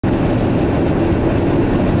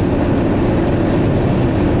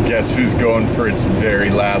guess who's going for its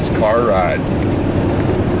very last car ride?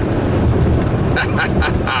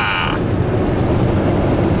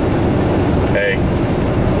 Hey,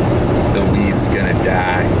 the weed's gonna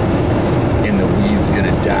die, and the weed's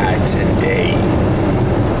gonna die today.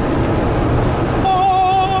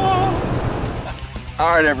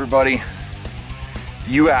 All right, everybody,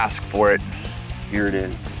 you asked for it. Here it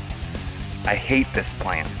is. I hate this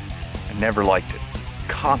plant. I never liked it.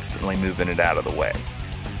 Constantly moving it out of the way.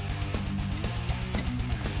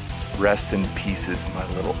 Rest in pieces, my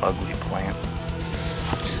little ugly plant.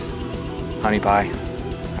 Honey pie,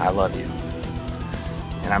 I love you.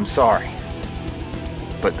 And I'm sorry,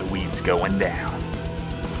 but the weed's going down.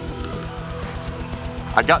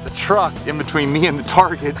 I got the truck in between me and the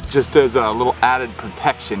target just as a little added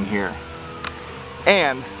protection here.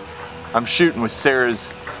 And I'm shooting with Sarah's,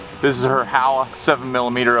 this is her Howa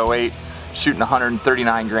 7mm 08, shooting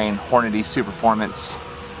 139 grain Hornady Superformance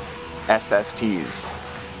SSTs.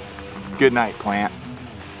 Good night, plant.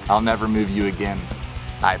 I'll never move you again,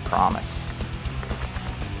 I promise.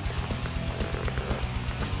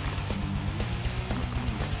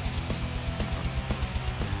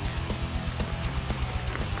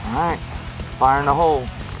 All right, fire in the hole.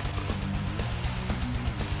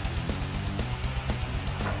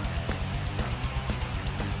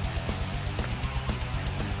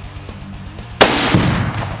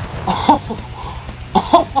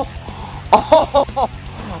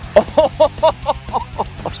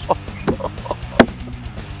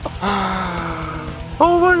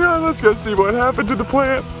 Oh my God, let's go see what happened to the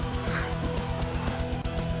plant.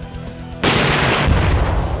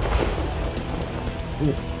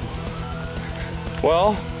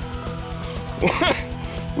 Well,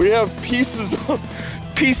 we have pieces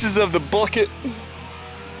of the bucket.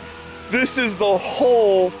 This is the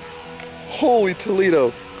hole. Holy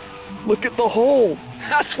Toledo. Look at the hole.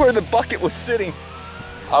 That's where the bucket was sitting.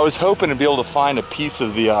 I was hoping to be able to find a piece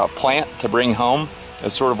of the plant to bring home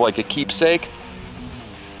as sort of like a keepsake.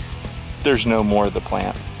 There's no more of the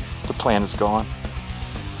plant. The plant is gone.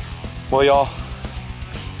 Well, y'all,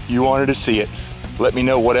 you wanted to see it. Let me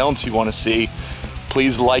know what else you want to see.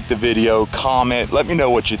 Please like the video, comment, let me know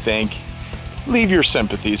what you think. Leave your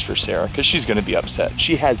sympathies for Sarah, because she's going to be upset.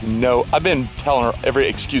 She has no, I've been telling her every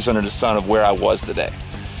excuse under the sun of where I was today.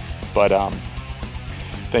 But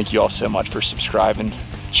thank you all so much for subscribing.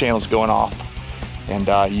 Channel's going off, and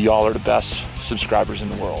y'all are the best subscribers in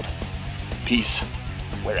the world. Peace.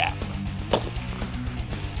 We're out.